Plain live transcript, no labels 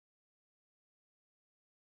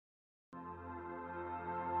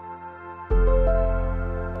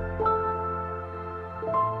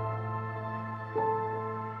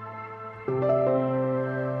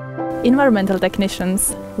Environmental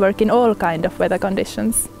technicians work in all kinds of weather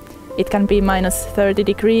conditions. It can be minus 30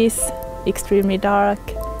 degrees, extremely dark,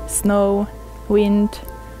 snow, wind.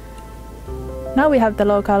 Now we have the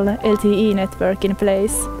local LTE network in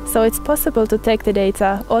place, so it's possible to take the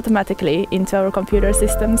data automatically into our computer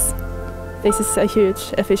systems. This is a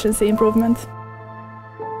huge efficiency improvement.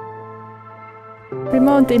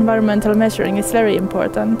 Remote environmental measuring is very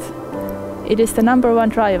important. It is the #1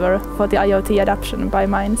 driver for the IoT adoption by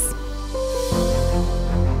mines.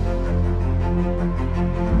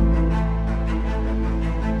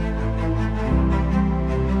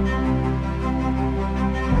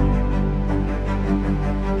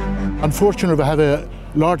 Unfortunately, we have a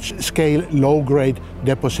large-scale, low-grade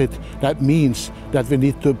deposit. That means that we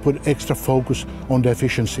need to put extra focus on the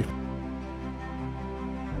efficiency.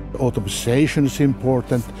 Automation is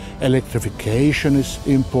important, electrification is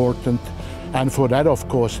important, and for that, of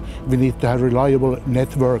course, we need to have reliable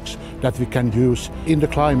networks that we can use in the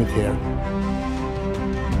climate here.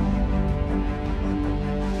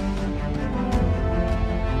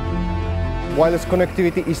 Wireless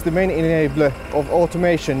connectivity is the main enabler of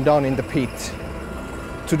automation down in the pit.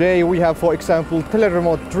 Today we have, for example,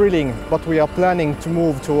 tele-remote drilling, but we are planning to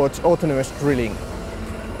move towards autonomous drilling.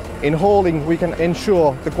 In hauling, we can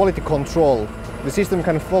ensure the quality control. The system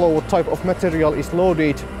can follow what type of material is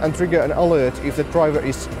loaded and trigger an alert if the driver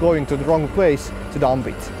is going to the wrong place to dump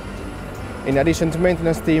it. In addition, the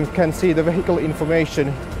maintenance team can see the vehicle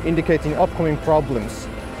information indicating upcoming problems.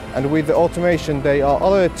 And with the automation, they are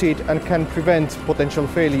alerted and can prevent potential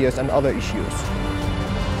failures and other issues.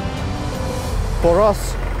 For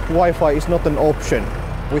us, Wi-Fi is not an option.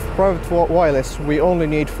 With private wireless, we only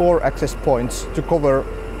need 4 access points to cover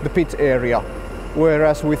the pit area,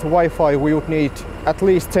 whereas with Wi-Fi we would need at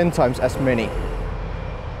least 10 times as many.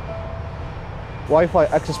 Wi-Fi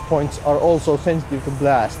access points are also sensitive to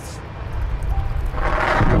blasts.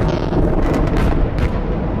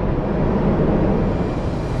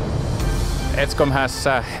 ETSCOM has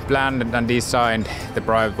planned and designed the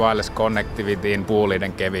private wireless connectivity in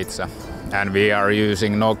Boliden Kevitsa, and we are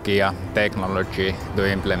using Nokia technology to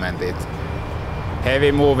implement it.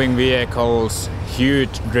 Heavy moving vehicles,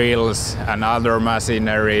 huge drills and other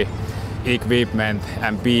machinery, equipment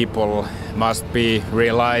and people must be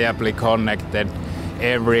reliably connected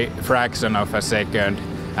every fraction of a second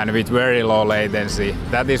and with very low latency.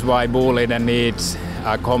 That is why Boliden needs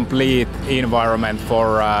a complete environment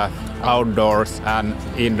for outdoors and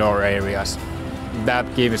indoor areas.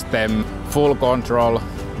 That gives them full control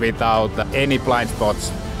without any blind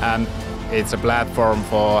spots, and it's a platform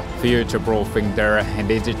for future-proofing their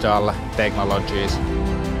digital technologies.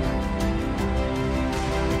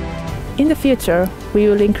 In the future, we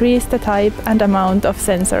will increase the type and amount of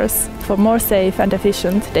sensors for more safe and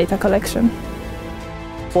efficient data collection.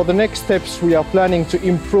 For the next steps, we are planning to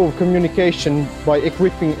improve communication by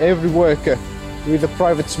equipping every worker with a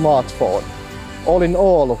private smartphone. All in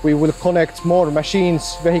all, we will connect more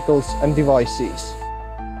machines, vehicles and devices.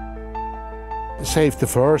 Safety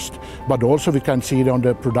first, but also we can see it on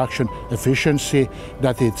the production efficiency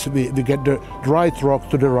that we get the right rock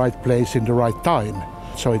to the right place in the right time.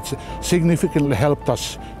 So it's significantly helped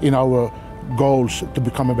us in our goals to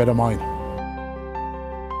become a better mine.